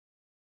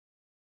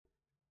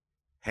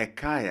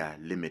Hekaya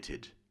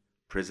Limited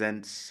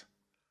presents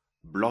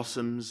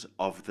Blossoms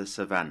of the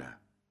Savannah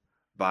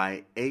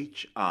by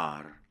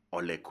H.R.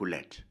 Ole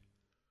Kulet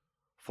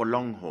for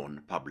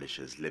Longhorn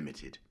Publishers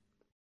Limited.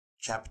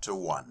 Chapter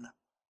 1.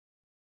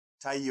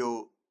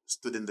 Taiyo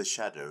stood in the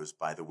shadows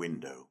by the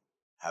window,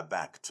 her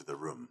back to the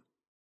room.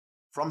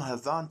 From her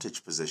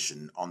vantage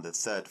position on the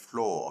third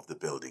floor of the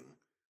building,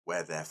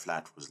 where their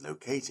flat was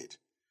located,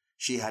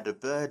 she had a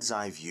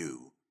bird's-eye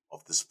view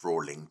of the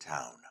sprawling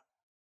town.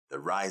 The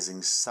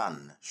rising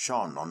sun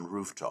shone on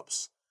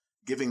rooftops,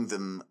 giving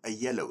them a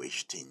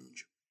yellowish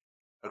tinge.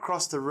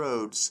 Across the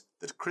roads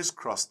that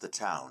crisscrossed the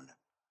town,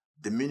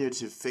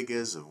 diminutive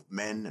figures of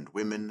men and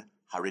women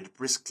hurried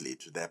briskly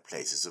to their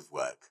places of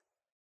work.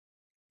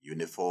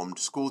 Uniformed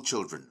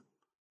schoolchildren,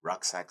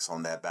 rucksacks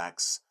on their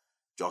backs,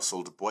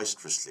 jostled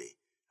boisterously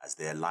as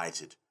they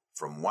alighted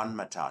from one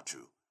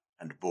matatu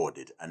and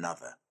boarded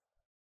another.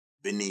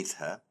 Beneath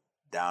her,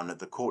 down at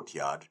the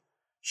courtyard,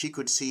 she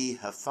could see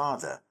her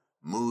father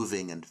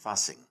moving and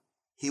fussing.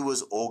 He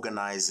was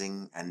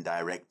organizing and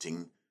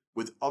directing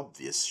with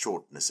obvious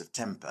shortness of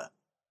temper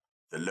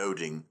the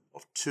loading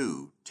of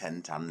 2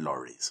 10-ton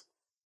lorries.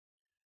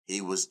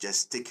 He was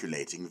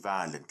gesticulating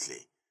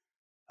violently,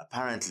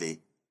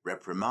 apparently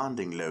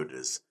reprimanding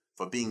loaders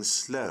for being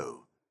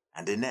slow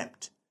and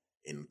inept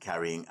in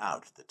carrying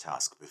out the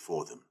task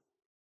before them.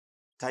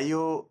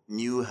 Taiyo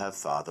knew her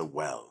father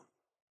well.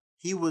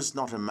 He was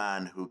not a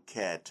man who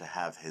cared to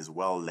have his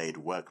well-laid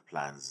work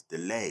plans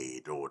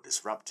delayed or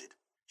disrupted.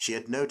 She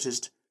had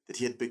noticed that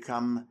he had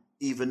become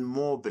even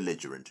more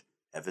belligerent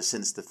ever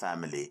since the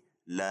family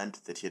learned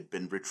that he had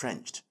been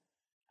retrenched,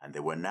 and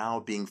they were now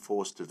being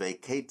forced to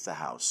vacate the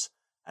house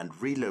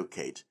and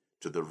relocate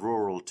to the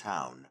rural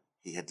town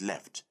he had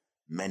left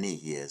many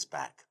years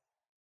back.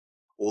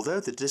 Although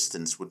the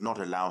distance would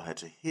not allow her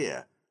to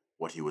hear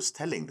what he was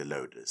telling the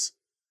loaders,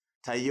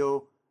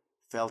 Taiyo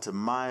felt a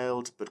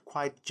mild but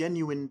quite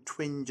genuine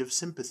twinge of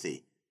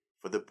sympathy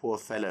for the poor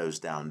fellows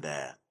down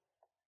there,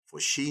 for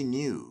she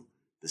knew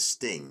the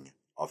sting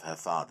of her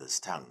father's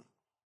tongue.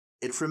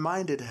 It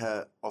reminded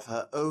her of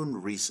her own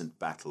recent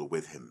battle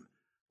with him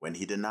when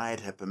he denied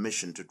her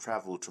permission to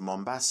travel to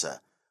Mombasa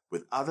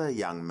with other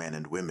young men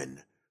and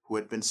women who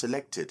had been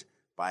selected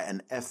by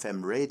an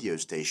FM radio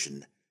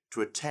station to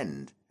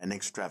attend an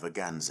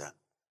extravaganza.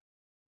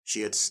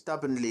 She had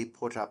stubbornly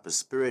put up a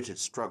spirited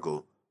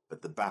struggle,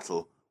 but the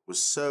battle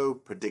was so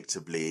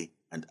predictably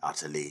and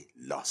utterly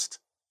lost.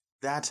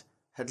 That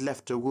had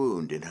left a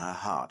wound in her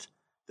heart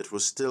that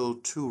was still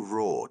too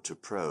raw to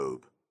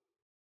probe.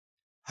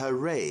 Her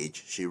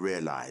rage, she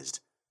realized,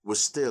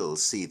 was still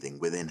seething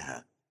within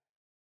her.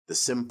 The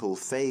simple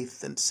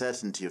faith and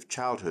certainty of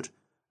childhood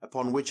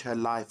upon which her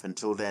life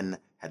until then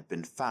had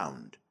been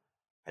found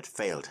had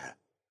failed her.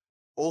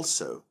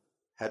 Also,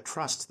 her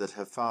trust that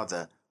her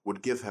father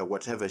would give her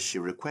whatever she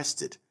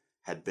requested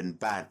had been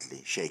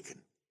badly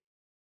shaken.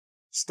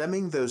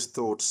 Stemming those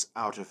thoughts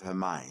out of her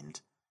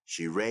mind,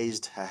 she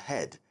raised her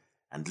head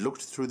and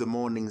looked through the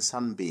morning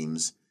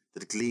sunbeams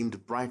that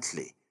gleamed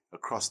brightly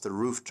across the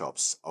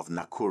rooftops of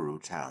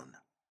Nakuru town,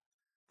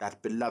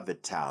 that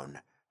beloved town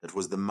that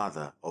was the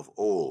mother of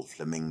all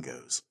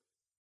flamingos,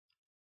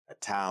 a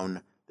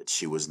town that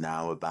she was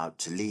now about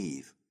to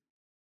leave.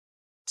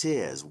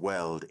 Tears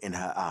welled in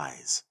her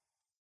eyes.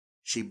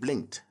 She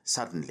blinked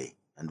suddenly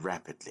and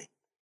rapidly.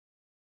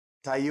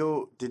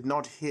 Taiyo did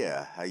not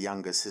hear her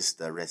younger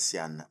sister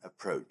Resian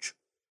approach.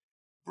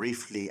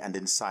 Briefly and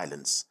in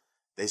silence,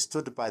 they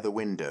stood by the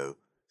window,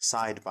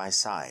 side by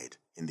side,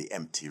 in the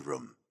empty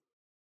room.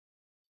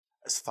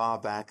 As far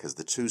back as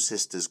the two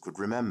sisters could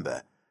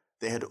remember,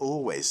 they had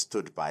always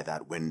stood by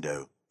that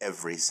window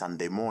every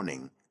Sunday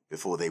morning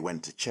before they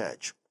went to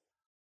church.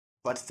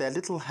 But their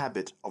little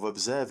habit of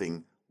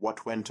observing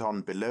what went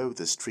on below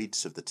the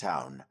streets of the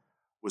town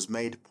was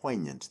made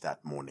poignant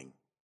that morning.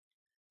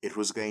 It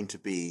was going to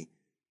be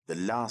the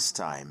last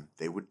time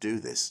they would do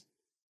this.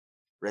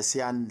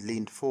 Resian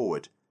leaned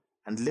forward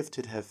and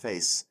lifted her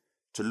face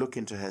to look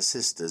into her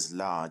sister's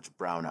large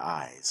brown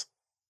eyes.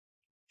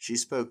 She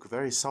spoke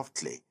very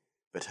softly,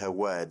 but her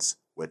words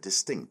were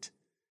distinct,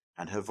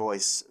 and her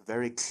voice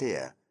very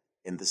clear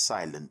in the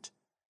silent,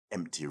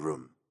 empty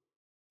room.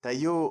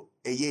 Taiyo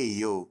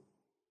eyeyo,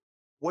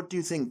 what do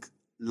you think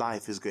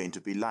life is going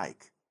to be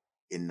like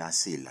in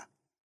Nasila?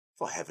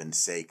 For heaven's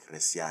sake,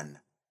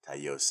 Resian,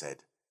 Taiyo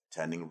said,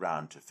 turning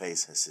round to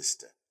face her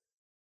sister.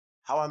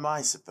 How am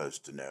I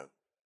supposed to know?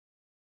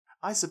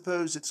 I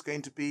suppose it's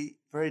going to be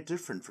very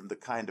different from the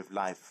kind of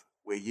life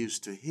we're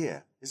used to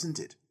here, isn't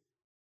it?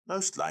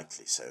 Most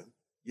likely so,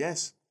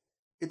 yes.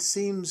 It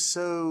seems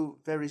so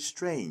very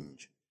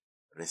strange,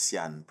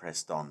 Resian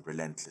pressed on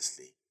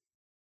relentlessly,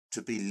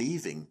 to be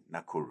leaving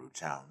Nakuru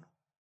town.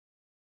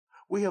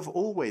 We have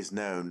always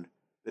known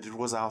that it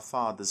was our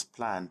father's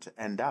plan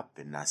to end up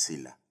in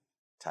Nasila,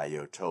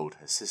 Taiyo told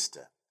her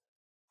sister,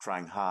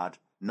 trying hard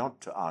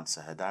not to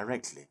answer her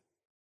directly.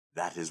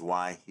 That is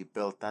why he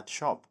built that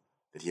shop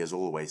that he has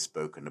always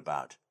spoken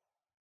about.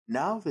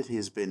 Now that he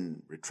has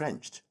been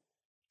retrenched,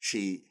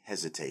 she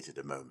hesitated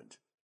a moment.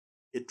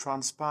 It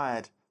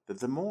transpired that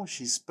the more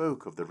she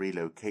spoke of the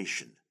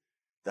relocation,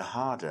 the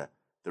harder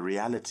the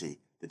reality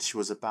that she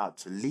was about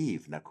to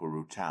leave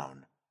Nakuru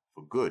town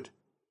for good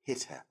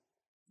hit her.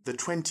 The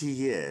 20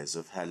 years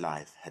of her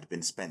life had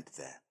been spent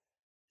there.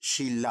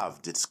 She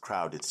loved its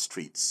crowded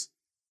streets,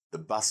 the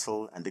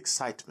bustle and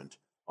excitement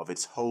of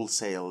its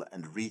wholesale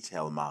and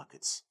retail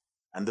markets,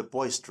 and the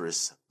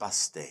boisterous bus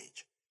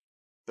stage.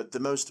 But the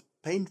most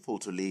painful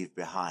to leave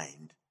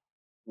behind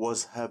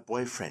was her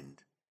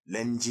boyfriend,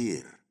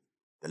 Lenjir,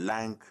 the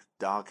lank,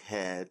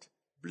 dark-haired,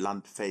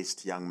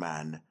 blunt-faced young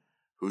man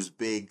whose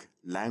big,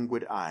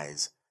 languid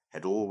eyes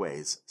had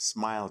always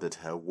smiled at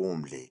her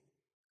warmly,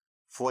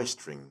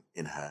 fostering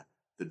in her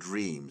the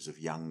dreams of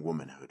young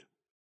womanhood.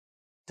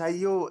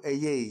 "Taiyo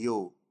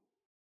and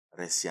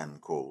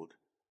Resian called,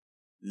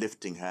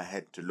 lifting her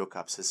head to look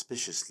up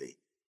suspiciously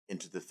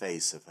into the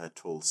face of her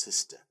tall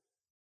sister.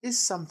 "Is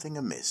something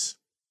amiss?"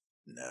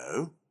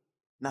 "No,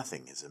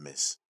 nothing is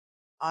amiss."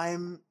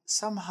 "I'm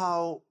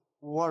somehow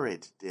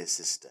worried, dear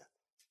sister."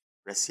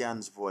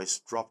 Resian's voice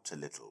dropped a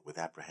little with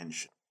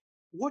apprehension.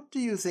 "What do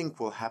you think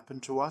will happen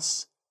to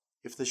us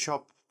if the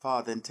shop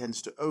father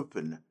intends to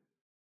open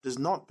does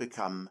not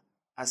become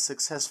as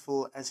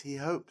successful as he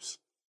hopes?"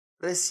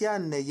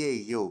 "Resian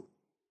yo.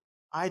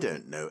 I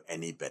don't know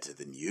any better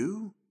than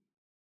you.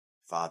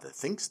 Father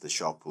thinks the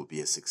shop will be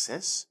a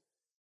success.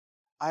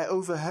 I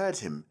overheard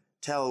him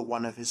tell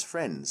one of his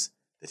friends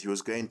that he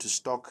was going to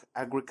stock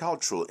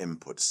agricultural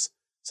inputs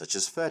such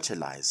as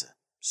fertilizer,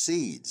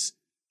 seeds,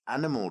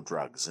 animal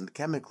drugs and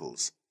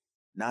chemicals.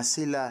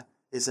 Nasila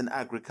is an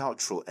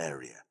agricultural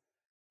area,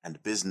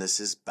 and business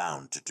is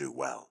bound to do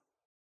well.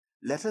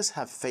 Let us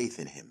have faith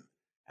in him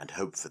and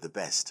hope for the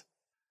best."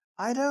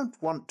 "I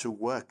don't want to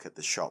work at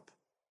the shop,"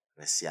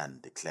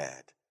 Resian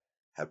declared,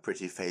 her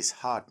pretty face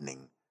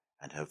hardening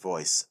and her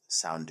voice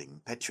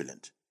sounding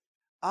petulant.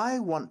 "I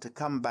want to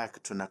come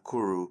back to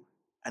Nakuru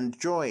and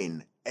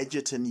join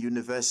Egerton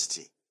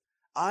University.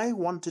 I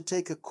want to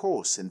take a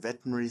course in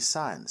veterinary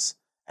science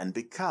and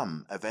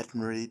become a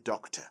veterinary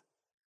doctor.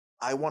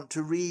 I want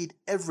to read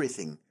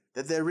everything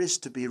that there is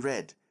to be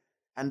read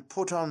and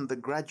put on the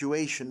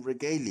graduation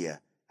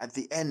regalia at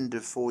the end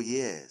of 4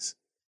 years.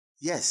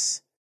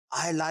 Yes,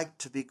 I like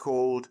to be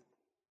called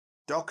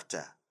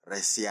Dr.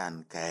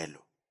 Resian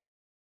Kaelo."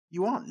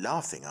 "You aren't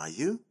laughing, are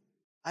you?"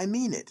 "I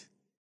mean it."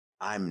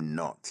 "I'm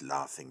not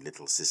laughing,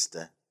 little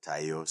sister,"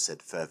 Taiyo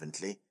said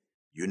fervently.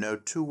 "You know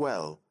too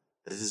well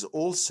that it is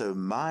also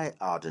my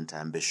ardent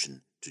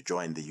ambition to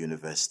join the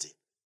university.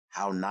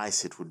 How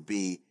nice it would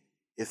be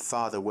if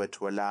Father were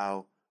to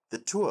allow the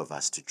 2 of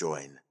us to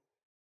join.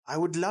 I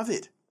would love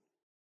it."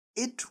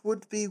 "It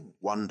would be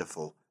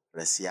wonderful,"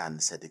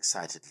 Resian said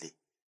excitedly,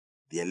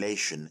 the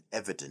elation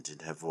evident in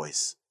her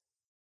voice.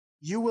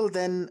 "You will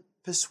then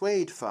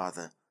persuade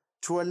Father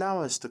to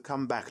allow us to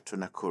come back to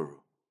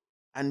Nakuru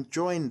and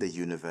join the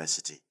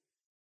university,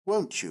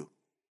 won't you,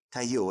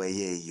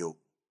 Taiyo?"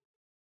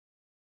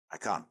 "I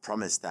can't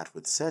promise that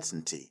with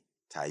certainty,"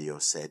 Taiyo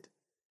said,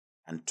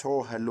 and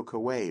tore her look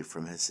away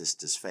from her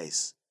sister's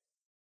face.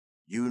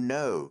 "You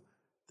know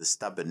the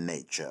stubborn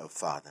nature of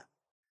Father."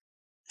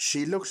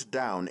 She looked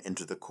down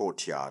into the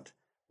courtyard,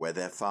 where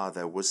their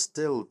father was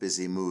still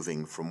busy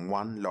moving from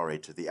one lorry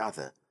to the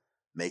other,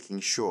 making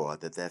sure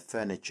that their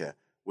furniture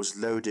was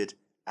loaded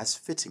as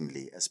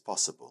fittingly as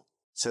possible,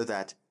 so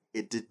that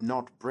it did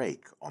not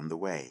break on the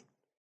way.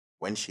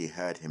 When she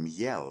heard him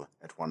yell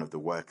at one of the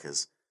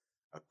workers,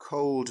 a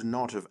cold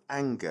knot of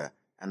anger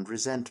and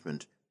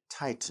resentment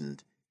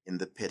tightened in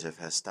the pit of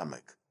her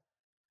stomach,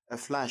 a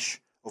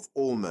flash of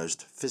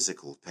almost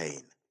physical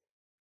pain.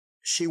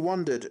 She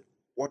wondered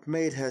what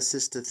made her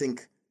sister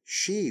think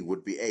she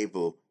would be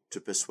able to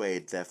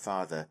persuade their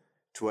father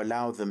to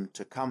allow them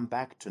to come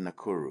back to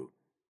Nakuru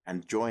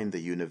and join the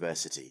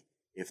university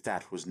if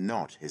that was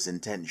not his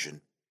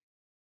intention.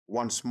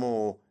 Once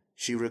more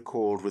she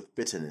recalled with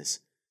bitterness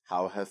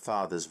how her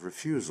father's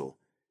refusal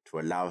to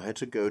allow her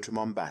to go to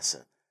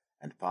Mombasa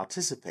and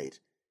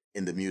participate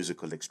in the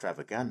musical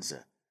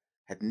extravaganza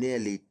had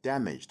nearly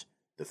damaged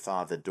the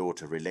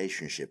father-daughter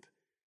relationship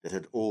that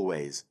had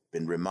always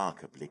been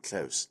remarkably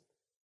close.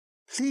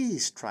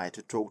 "Please try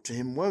to talk to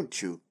him,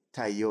 won't you,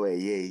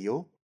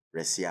 Taiyo?"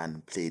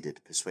 Resian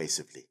pleaded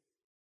persuasively.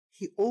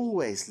 "He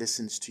always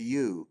listens to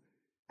you,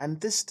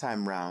 and this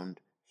time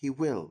round he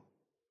will.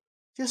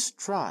 Just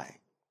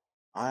try."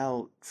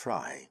 "I'll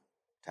try,"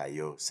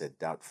 Taiyo said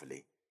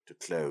doubtfully, to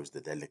close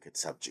the delicate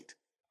subject.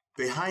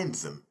 Behind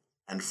them,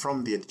 and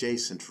from the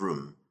adjacent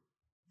room,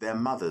 their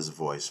mother's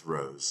voice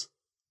rose,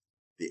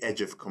 the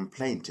edge of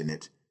complaint in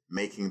it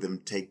making them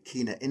take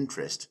keener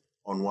interest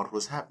on what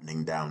was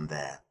happening down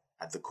there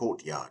at the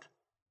courtyard.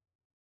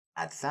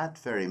 At that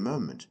very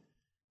moment,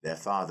 their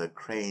father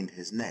craned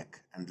his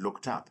neck and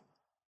looked up,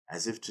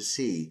 as if to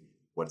see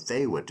what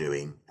they were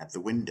doing at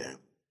the window.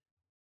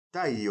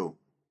 "Taiyo,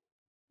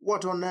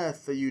 what on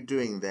earth are you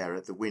doing there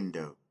at the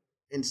window,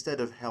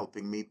 instead of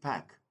helping me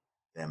pack?"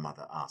 their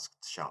mother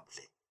asked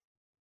sharply.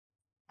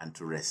 And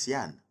to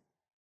Resian,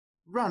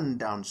 "Run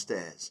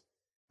downstairs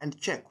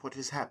and check what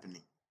is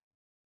happening."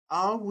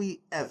 Are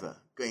we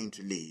ever going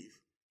to leave?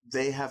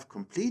 They have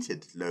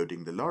completed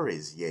loading the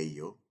lorries,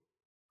 Yeyo,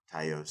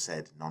 Taiyo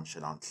said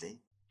nonchalantly.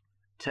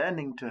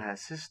 Turning to her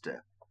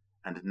sister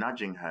and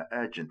nudging her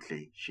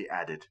urgently, she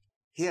added,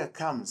 Here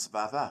comes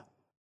Vava.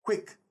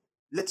 Quick,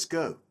 let's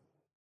go.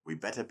 We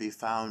better be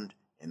found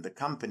in the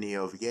company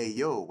of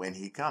Yeyo when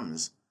he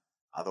comes,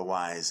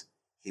 otherwise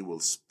he will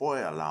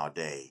spoil our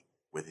day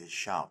with his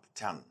sharp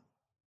tongue.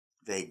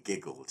 They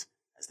giggled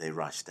as they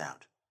rushed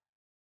out.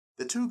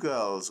 The two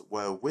girls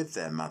were with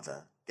their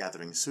mother,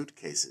 gathering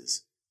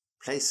suitcases,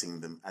 placing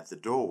them at the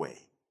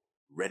doorway,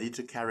 ready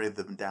to carry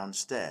them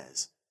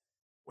downstairs,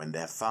 when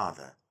their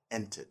father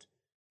entered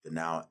the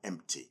now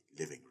empty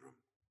living room.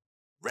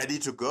 Ready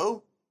to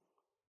go?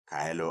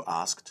 Kaelo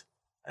asked,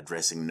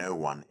 addressing no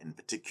one in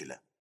particular.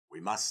 We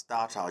must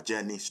start our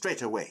journey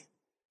straight away,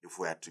 if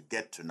we are to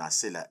get to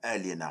Nasila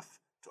early enough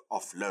to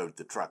offload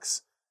the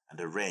trucks and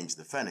arrange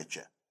the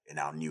furniture in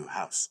our new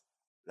house.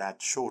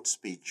 That short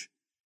speech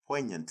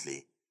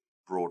poignantly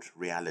brought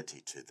reality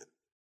to them.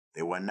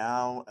 They were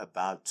now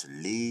about to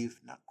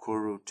leave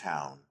Nakuru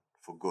town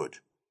for good.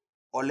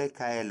 Ole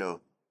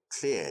Kaelo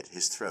cleared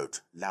his throat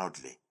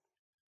loudly.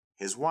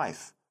 His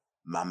wife,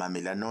 Mama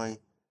Milanoi,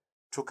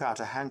 took out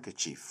a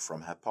handkerchief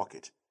from her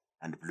pocket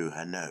and blew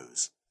her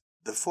nose.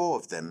 The four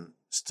of them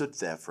stood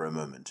there for a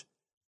moment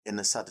in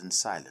a sudden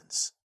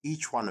silence,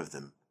 each one of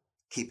them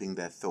keeping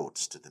their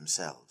thoughts to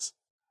themselves.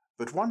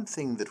 But one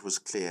thing that was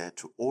clear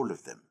to all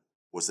of them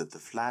was that the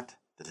flat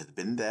that had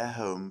been their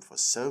home for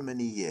so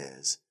many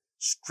years,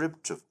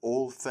 stripped of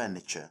all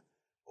furniture,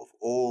 of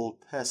all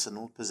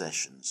personal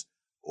possessions,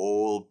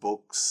 all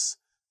books,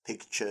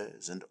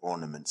 pictures, and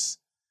ornaments,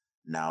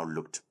 now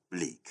looked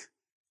bleak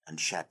and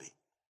shabby.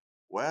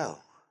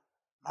 Well,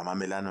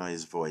 Mama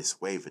Milanoi's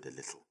voice wavered a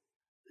little.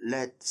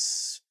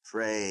 Let's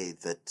pray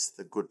that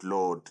the good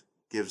Lord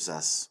gives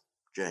us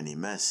journey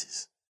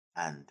mercies.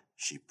 And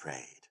she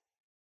prayed.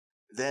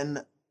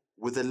 Then,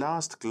 with a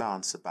last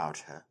glance about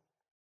her,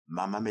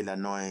 Mama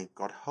Milanoi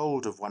got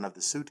hold of one of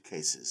the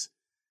suitcases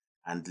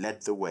and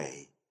led the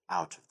way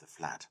out of the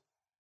flat.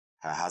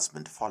 Her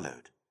husband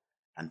followed,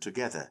 and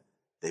together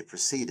they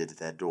preceded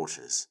their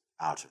daughters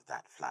out of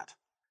that flat.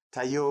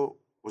 Taiyo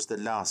was the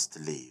last to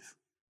leave.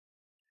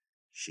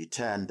 She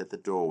turned at the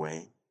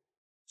doorway,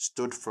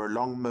 stood for a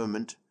long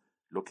moment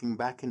looking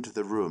back into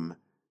the room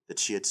that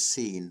she had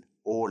seen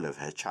all of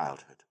her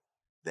childhood.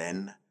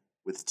 Then,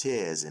 with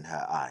tears in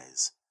her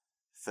eyes,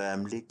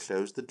 firmly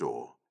closed the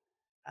door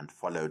and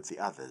followed the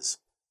others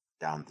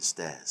down the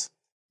stairs.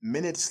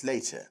 Minutes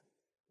later,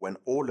 when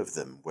all of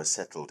them were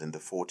settled in the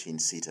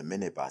 14-seater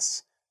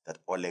minibus that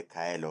Ole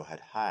Kaelo had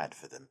hired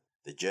for them,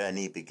 the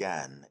journey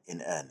began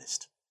in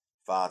earnest.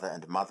 Father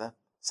and mother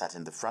sat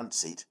in the front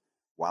seat,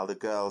 while the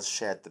girls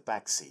shared the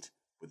back seat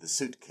with the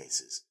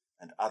suitcases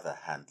and other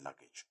hand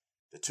luggage.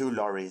 The two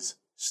lorries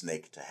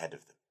snaked ahead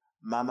of them.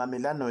 Mama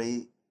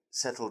Milanoi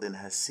settled in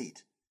her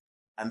seat,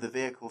 and the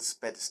vehicle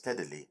sped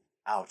steadily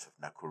out of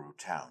Nakuru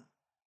town.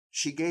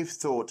 She gave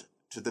thought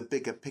to the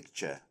bigger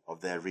picture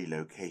of their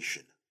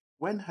relocation.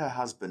 When her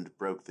husband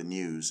broke the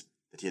news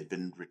that he had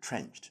been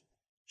retrenched,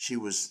 she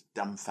was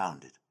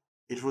dumbfounded.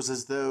 It was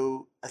as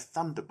though a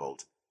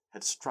thunderbolt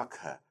had struck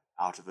her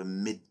out of a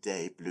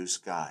midday blue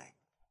sky.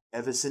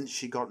 Ever since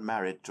she got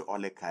married to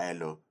Ole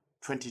Kaelo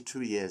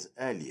 22 years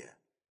earlier,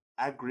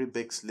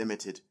 Agribix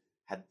Limited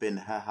had been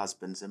her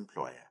husband's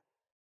employer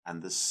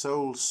and the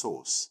sole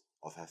source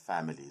of her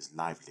family's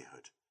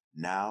livelihood.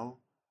 Now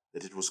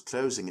that it was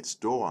closing its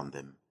door on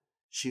them,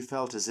 she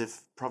felt as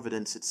if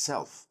Providence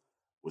itself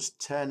was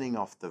turning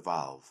off the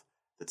valve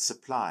that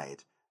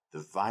supplied the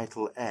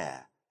vital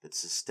air that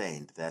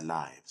sustained their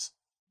lives.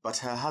 But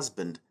her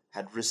husband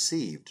had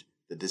received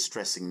the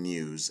distressing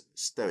news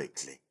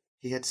stoically.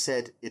 He had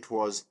said it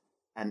was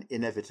an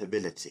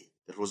inevitability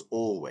that was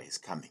always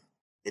coming.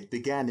 It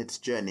began its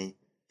journey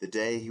the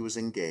day he was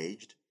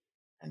engaged,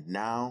 and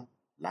now,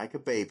 like a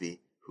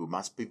baby who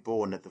must be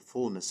born at the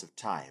fullness of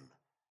time,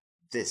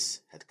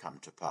 this had come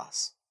to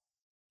pass.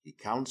 He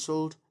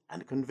counseled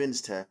and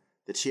convinced her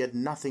that she had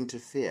nothing to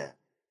fear,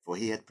 for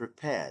he had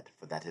prepared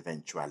for that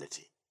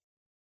eventuality.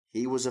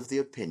 He was of the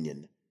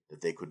opinion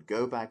that they could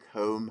go back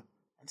home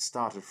and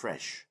start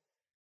afresh,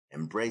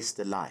 embrace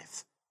the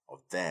life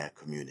of their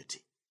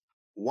community.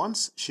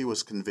 Once she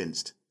was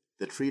convinced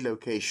that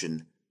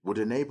relocation would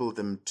enable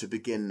them to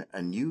begin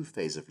a new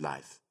phase of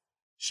life,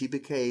 she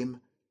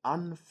became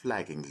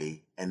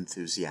unflaggingly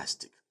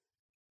enthusiastic.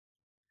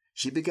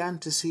 She began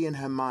to see in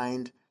her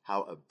mind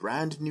how a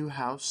brand new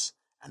house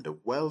and a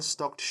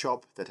well-stocked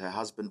shop that her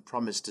husband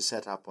promised to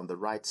set up on the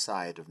right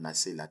side of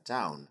Nasila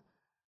town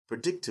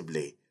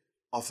predictably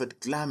offered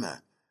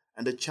glamour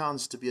and a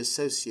chance to be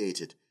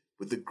associated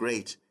with the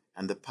great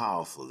and the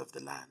powerful of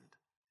the land.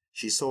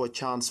 She saw a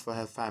chance for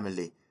her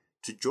family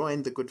to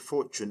join the good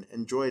fortune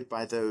enjoyed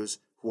by those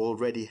who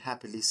already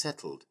happily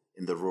settled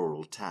in the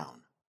rural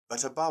town.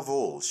 But above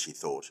all, she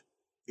thought,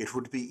 it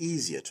would be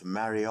easier to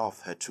marry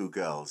off her two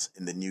girls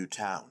in the new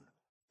town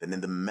than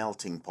in the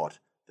melting pot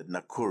that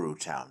Nakuru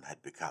town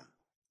had become.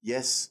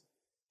 Yes,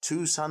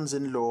 2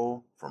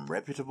 sons-in-law from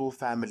reputable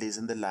families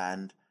in the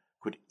land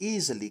could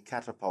easily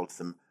catapult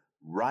them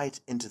right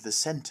into the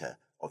center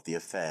of the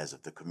affairs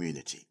of the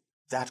community.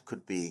 That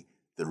could be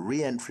the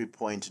re-entry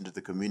point into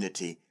the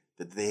community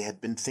that they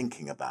had been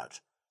thinking about,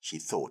 she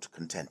thought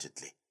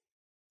contentedly.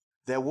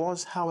 There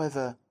was,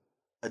 however,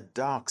 a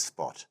dark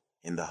spot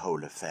in the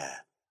whole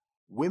affair.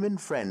 Women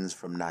friends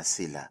from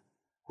Nasila,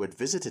 who had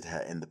visited her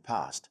in the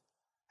past,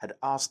 had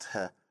asked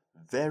her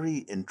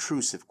very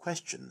intrusive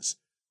questions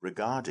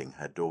regarding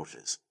her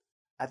daughters.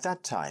 At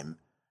that time,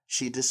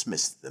 she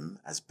dismissed them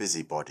as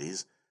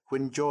busybodies who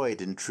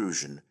enjoyed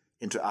intrusion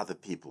into other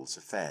people's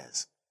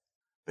affairs.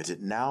 But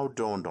it now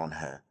dawned on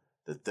her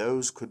that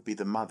those could be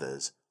the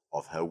mothers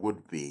of her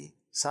would-be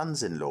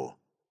sons-in-law.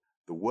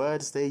 The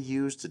words they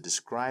used to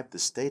describe the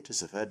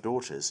status of her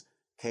daughters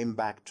came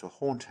back to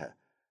haunt her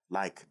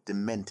like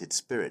demented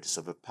spirits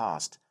of a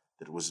past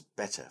that was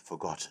better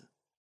forgotten.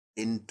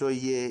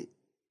 Intoye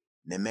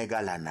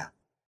nemegalana,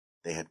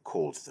 they had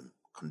called them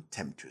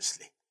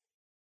contemptuously.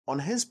 On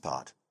his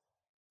part,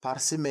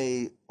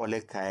 Parsime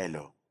Ole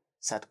Kulet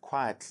sat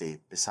quietly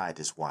beside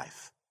his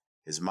wife,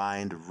 his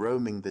mind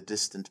roaming the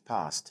distant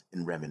past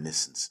in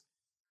reminiscence.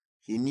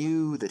 He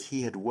knew that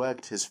he had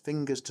worked his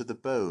fingers to the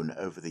bone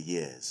over the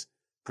years,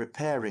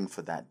 preparing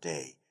for that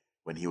day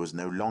when he was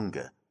no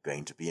longer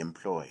going to be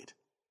employed.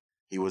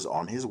 He was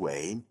on his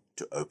way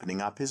to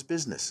opening up his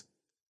business.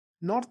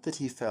 Not that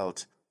he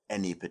felt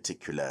any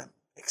particular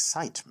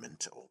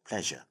excitement or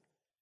pleasure.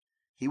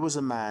 He was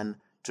a man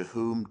to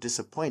whom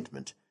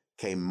disappointment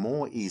came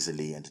more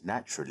easily and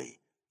naturally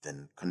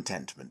than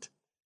contentment,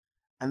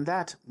 and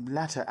that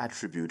latter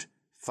attribute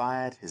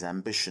fired his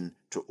ambition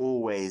to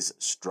always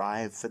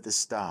strive for the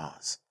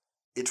stars.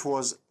 It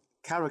was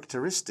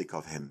characteristic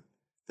of him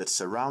that,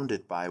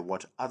 surrounded by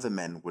what other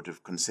men would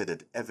have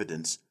considered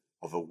evidence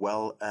of a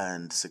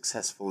well-earned,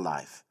 successful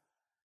life,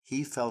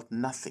 he felt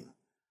nothing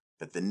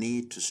but the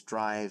need to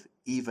strive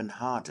even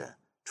harder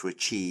to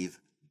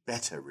achieve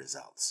better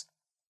results.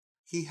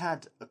 He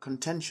had a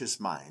contentious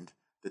mind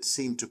that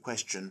seemed to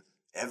question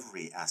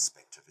every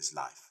aspect of his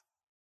life.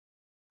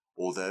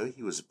 Although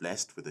he was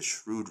blessed with a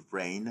shrewd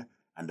brain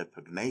and a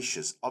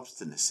pugnacious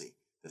obstinacy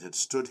that had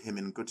stood him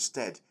in good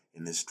stead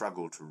in the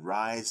struggle to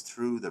rise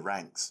through the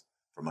ranks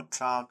from a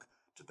clerk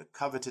to the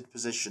coveted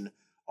position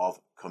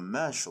of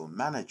commercial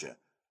manager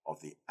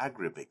of the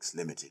Agribix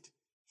Limited,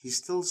 he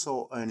still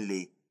saw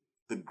only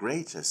the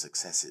greater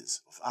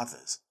successes of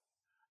others.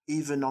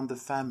 Even on the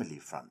family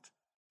front,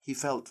 he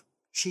felt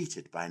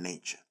cheated by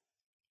nature.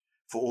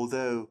 For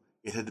although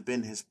it had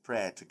been his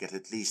prayer to get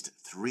at least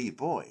 3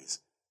 boys,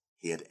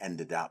 he had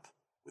ended up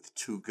with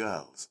 2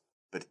 girls.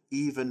 But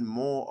even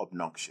more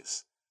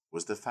obnoxious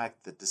was the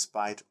fact that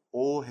despite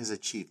all his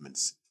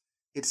achievements,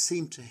 it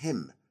seemed to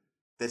him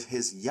that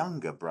his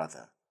younger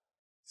brother,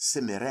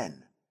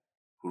 Simiren,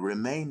 who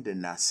remained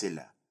in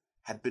Nasila,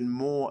 had been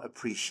more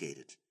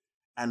appreciated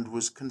and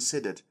was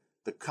considered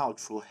the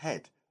cultural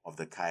head of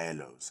the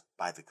Kaelos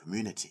by the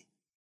community.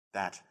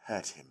 That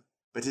hurt him,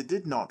 but it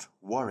did not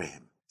worry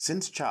him.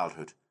 Since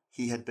childhood,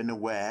 he had been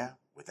aware,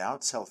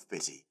 without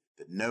self-pity,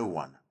 that no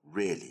one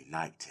really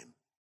liked him.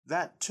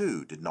 That,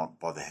 too, did not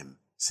bother him,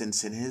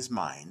 since in his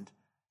mind,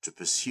 to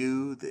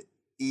pursue the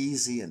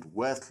easy and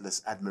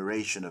worthless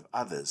admiration of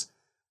others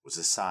was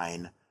a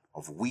sign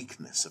of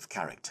weakness of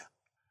character.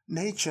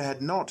 Nature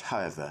had not,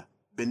 however,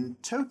 been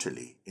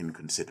totally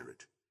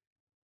inconsiderate.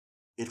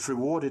 It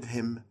rewarded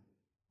him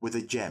with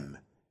a gem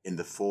in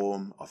the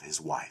form of his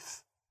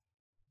wife,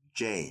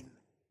 Jane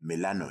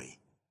Milanoi.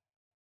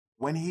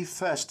 When he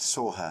first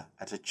saw her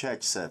at a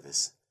church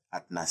service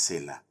at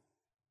Nasila,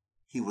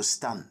 he was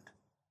stunned.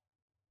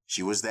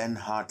 She was then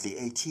hardly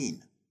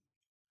 18.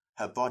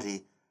 Her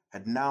body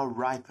had now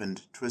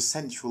ripened to a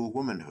sensual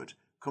womanhood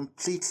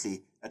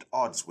completely at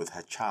odds with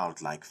her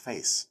childlike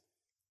face.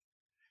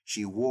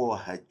 She wore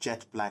her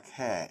jet-black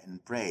hair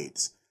in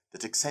braids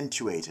that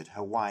accentuated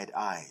her wide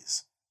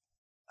eyes.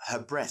 Her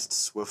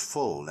breasts were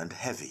full and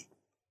heavy,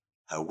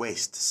 her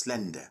waist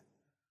slender,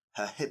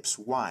 her hips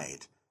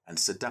wide and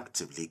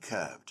seductively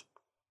curved.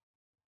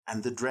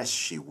 And the dress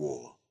she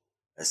wore,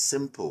 a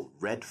simple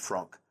red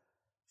frock,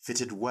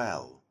 fitted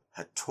well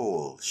her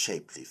tall,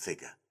 shapely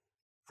figure.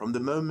 From the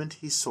moment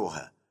he saw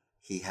her,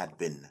 he had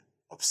been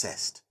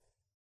obsessed.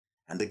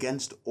 And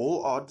against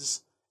all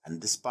odds and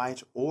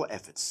despite all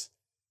efforts,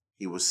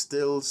 he was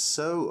still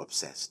so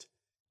obsessed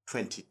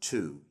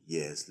 22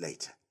 years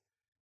later.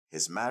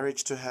 His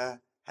marriage to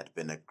her had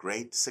been a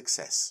great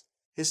success.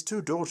 His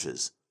 2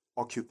 daughters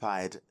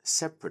occupied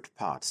separate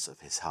parts of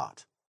his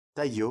heart.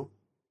 Taiyo,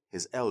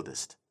 his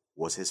eldest,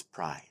 was his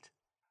pride.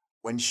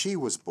 When she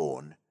was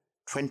born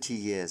 20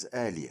 years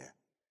earlier,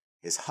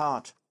 his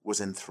heart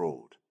was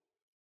enthralled.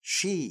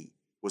 She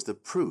was the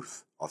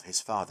proof of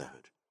his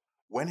fatherhood.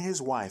 When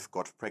his wife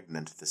got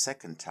pregnant the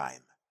second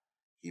time,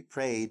 he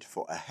prayed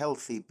for a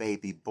healthy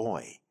baby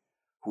boy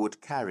who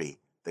would carry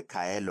the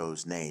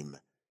Kaelo's name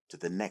to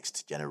the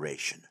next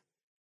generation.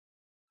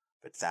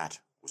 But that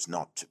was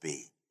not to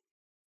be.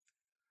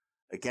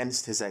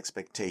 Against his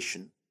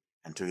expectation,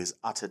 and to his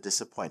utter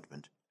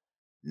disappointment,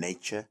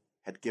 Nature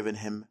had given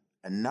him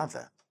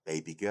another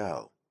baby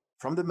girl.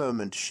 From the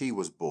moment she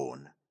was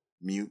born,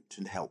 mute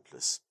and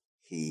helpless,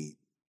 he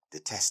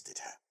detested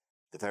her.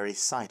 The very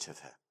sight of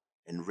her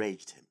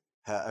enraged him.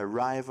 Her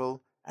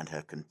arrival and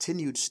her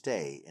continued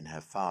stay in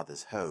her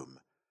father's home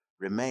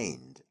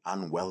remained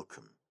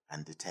unwelcome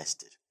and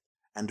detested.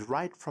 And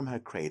right from her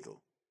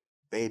cradle,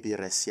 baby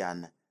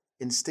Resian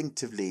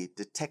instinctively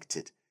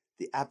detected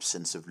the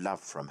absence of love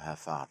from her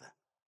father.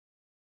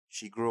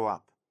 She grew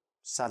up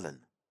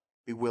sullen,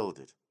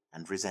 bewildered,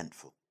 and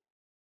resentful.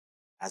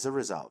 As a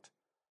result,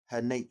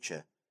 her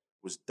nature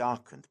was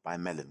darkened by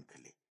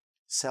melancholy.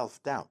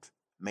 Self-doubt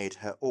made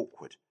her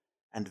awkward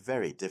and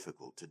very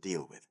difficult to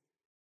deal with,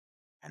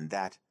 and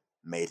that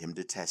made him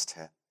detest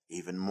her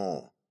even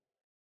more.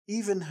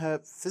 Even her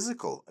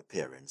physical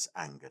appearance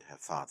angered her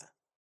father.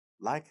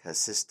 Like her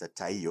sister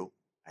Taiyo,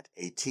 at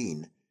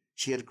 18,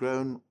 she had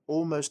grown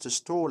almost as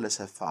tall as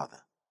her father.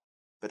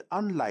 But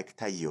unlike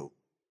Taiyo,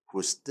 who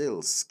was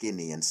still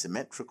skinny and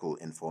symmetrical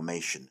in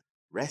formation,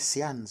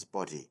 Resian's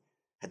body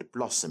had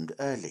blossomed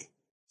early.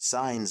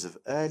 Signs of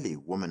early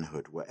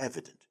womanhood were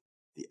evident.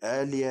 The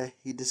earlier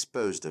he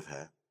disposed of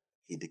her,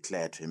 he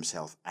declared to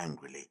himself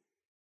angrily,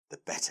 the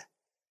better.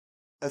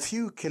 A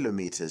few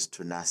kilometers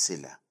to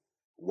Nasila,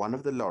 one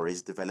of the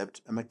lorries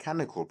developed a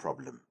mechanical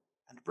problem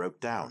and broke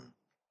down.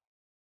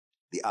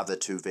 The other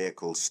two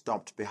vehicles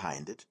stopped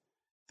behind it,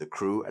 the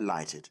crew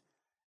alighted,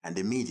 and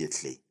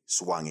immediately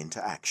swung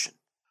into action.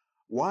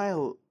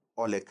 While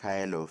Ole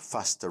Kulet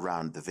fussed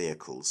around the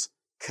vehicles,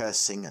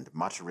 cursing and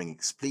muttering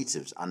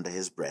expletives under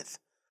his breath,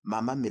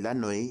 Mama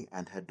Milanoi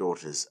and her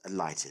daughters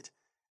alighted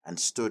and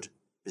stood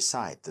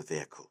beside the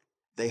vehicle.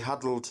 They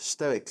huddled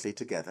stoically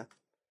together,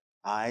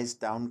 eyes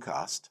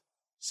downcast,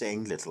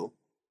 saying little.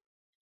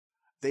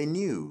 They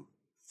knew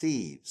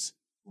thieves,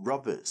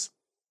 robbers,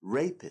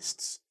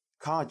 rapists,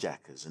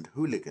 carjackers, and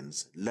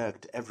hooligans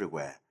lurked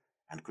everywhere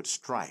and could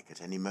strike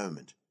at any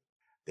moment.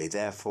 They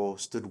therefore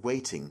stood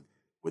waiting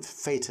with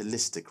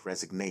fatalistic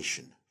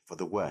resignation for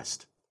the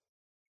worst.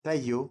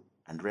 Taiyo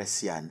and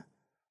Resian,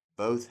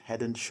 both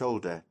head and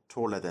shoulder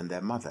taller than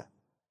their mother,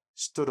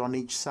 stood on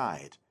each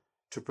side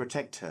to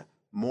protect her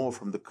more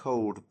from the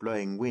cold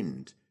blowing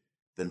wind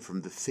than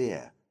from the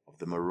fear of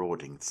the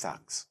marauding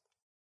thugs.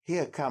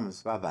 "Here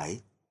comes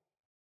Babai,"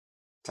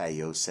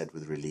 Taiyo said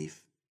with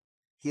relief.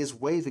 "He is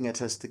waving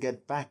at us to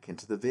get back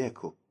into the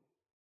vehicle.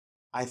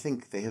 I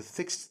think they have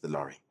fixed the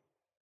lorry."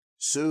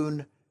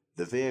 Soon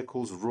the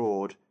vehicles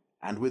roared,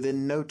 and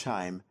within no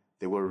time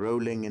they were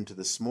rolling into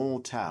the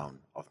small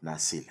town of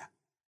Nasila.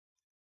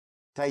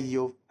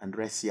 Taiyo and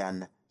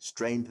Resian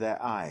strained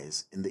their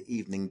eyes in the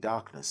evening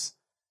darkness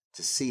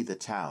to see the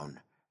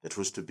town that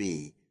was to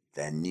be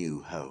their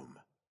new home.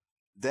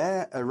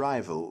 Their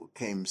arrival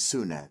came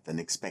sooner than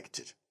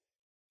expected.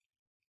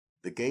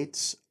 The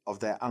gates of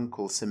their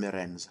Uncle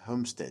Simiren's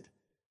homestead,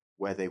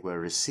 where they were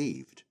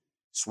received,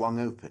 swung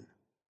open,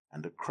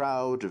 and a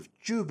crowd of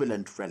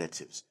jubilant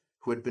relatives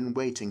who had been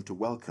waiting to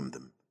welcome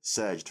them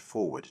surged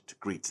forward to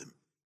greet them.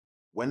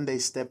 When they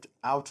stepped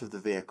out of the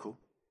vehicle,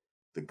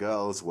 the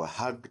girls were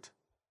hugged,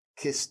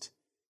 kissed,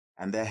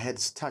 and their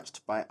heads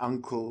touched by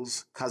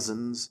uncles,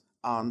 cousins,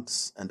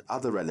 aunts, and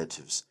other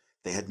relatives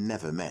they had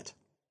never met.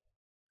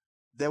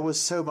 There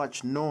was so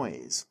much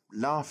noise,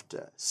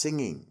 laughter,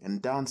 singing,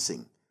 and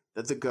dancing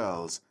that the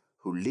girls,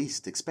 who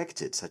least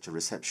expected such a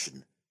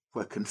reception,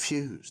 were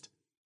confused.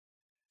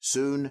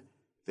 Soon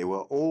they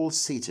were all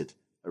seated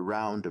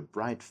around a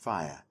bright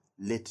fire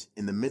lit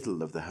in the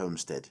middle of the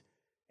homestead,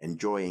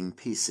 enjoying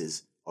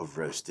pieces of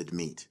roasted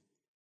meat.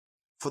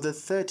 For the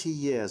 30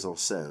 years or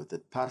so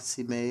that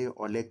Parsime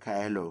Ole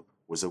Kulet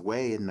was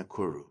away in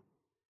Nakuru,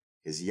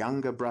 his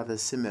younger brother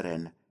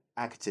Simiren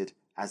acted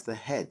as the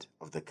head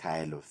of the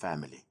Kulet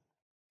family.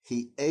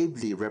 He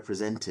ably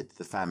represented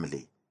the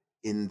family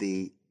in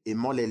the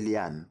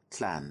Imolelian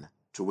clan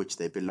to which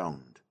they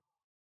belonged.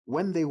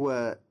 When they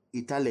were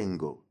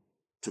italengo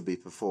to be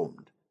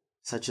performed,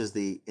 such as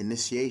the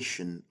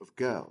initiation of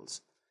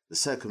girls, the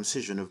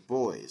circumcision of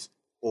boys,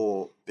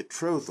 or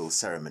betrothal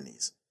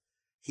ceremonies,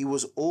 he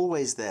was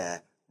always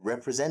there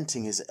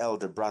representing his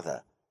elder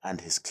brother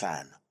and his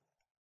clan.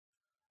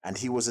 And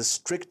he was a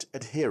strict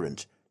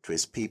adherent to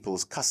his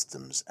people's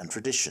customs and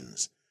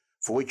traditions,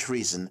 for which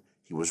reason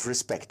he was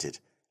respected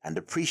and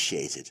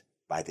appreciated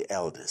by the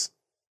elders.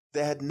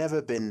 There had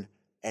never been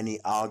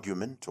any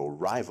argument or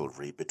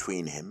rivalry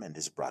between him and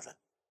his brother.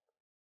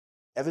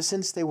 Ever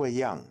since they were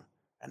young,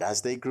 and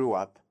as they grew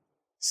up,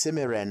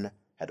 Simiren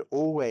had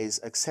always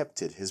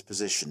accepted his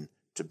position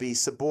to be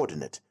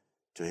subordinate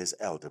to his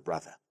elder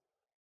brother.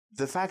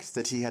 The fact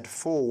that he had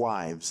 4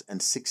 wives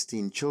and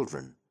 16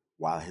 children,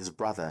 while his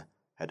brother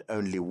had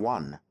only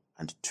 1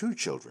 and 2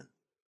 children,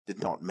 did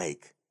not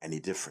make any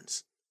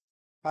difference.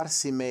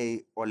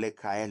 Parsime Ole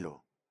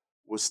Kulet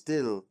was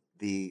still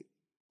the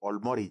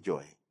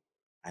Olmorijoy,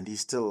 and he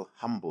still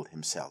humbled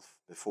himself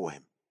before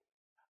him.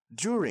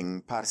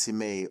 During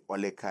Parsime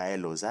Ole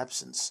Kulet's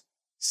absence,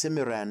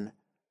 Simiren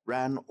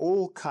ran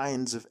all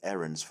kinds of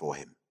errands for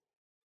him.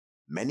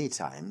 Many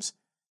times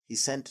He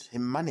sent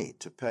him money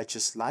to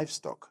purchase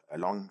livestock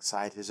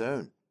alongside his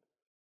own.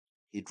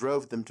 He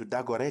drove them to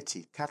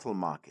Dagoretti cattle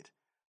market,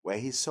 where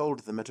he sold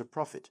them at a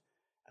profit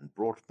and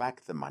brought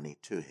back the money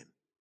to him.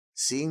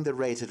 Seeing the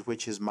rate at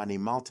which his money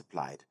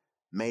multiplied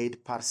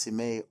made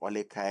Parsime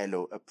Ole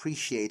Kulet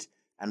appreciate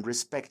and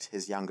respect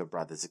his younger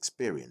brother's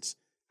experience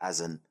as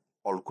an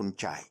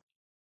Olkunchai.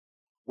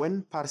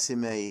 When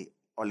Parsime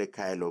Ole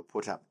Kulet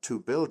put up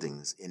 2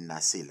 buildings in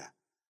Nasila,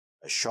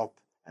 a shop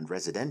and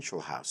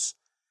residential house,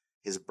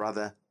 his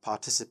brother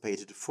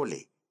participated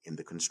fully in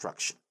the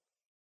construction.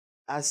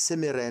 As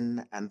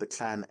Simiren and the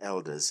clan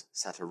elders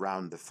sat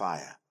around the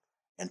fire,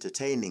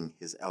 entertaining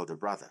his elder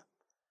brother,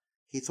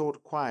 he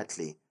thought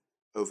quietly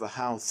over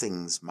how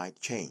things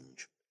might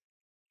change.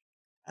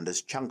 And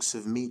as chunks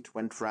of meat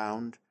went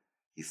round,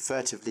 he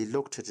furtively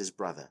looked at his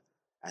brother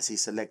as he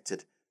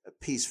selected a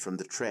piece from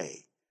the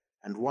tray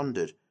and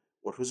wondered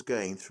what was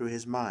going through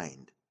his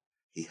mind.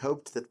 He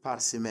hoped that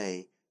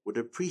Parsime would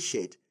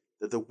appreciate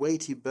that the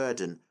weighty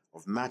burden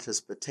of matters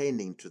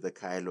pertaining to the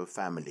Kulet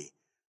family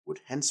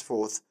would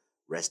henceforth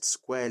rest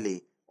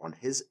squarely on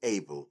his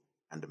able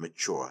and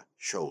mature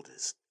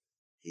shoulders.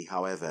 He,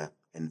 however,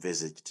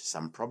 envisaged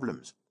some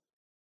problems.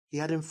 He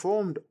had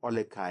informed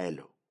Ole Kulet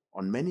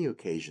on many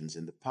occasions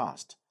in the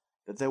past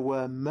that there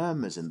were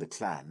murmurs in the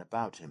clan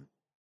about him.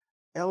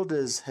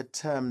 Elders had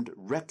termed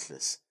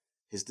reckless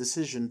his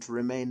decision to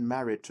remain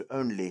married to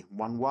only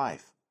one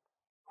wife,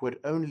 who had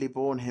only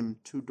borne him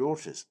 2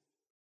 daughters.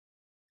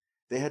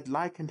 They had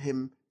likened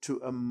him to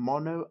a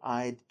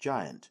mono-eyed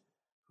giant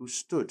who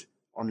stood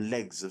on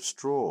legs of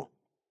straw.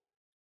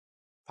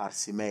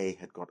 Parsime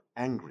had got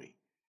angry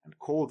and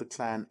called the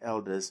clan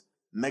elders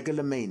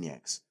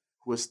megalomaniacs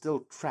who were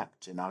still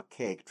trapped in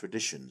archaic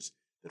traditions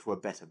that were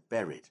better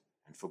buried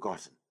and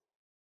forgotten.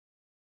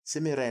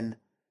 Simiren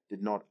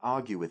did not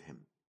argue with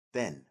him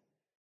then,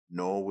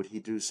 nor would he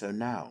do so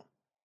now.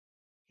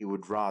 He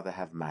would rather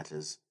have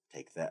matters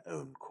take their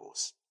own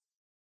course.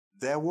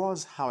 There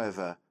was,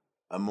 however,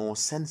 a more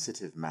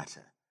sensitive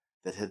matter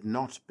that had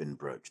not been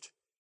broached.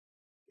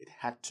 It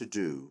had to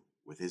do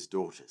with his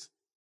daughters.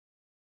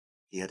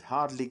 He had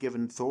hardly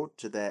given thought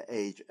to their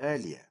age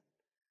earlier,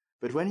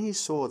 but when he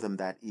saw them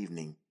that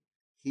evening,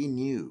 he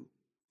knew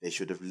they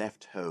should have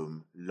left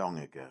home long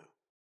ago.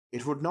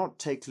 It would not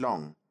take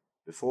long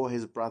before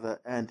his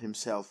brother earned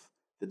himself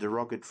the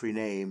derogatory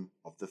name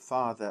of the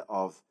father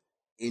of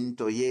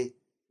Intoye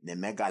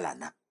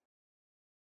Nemegalana.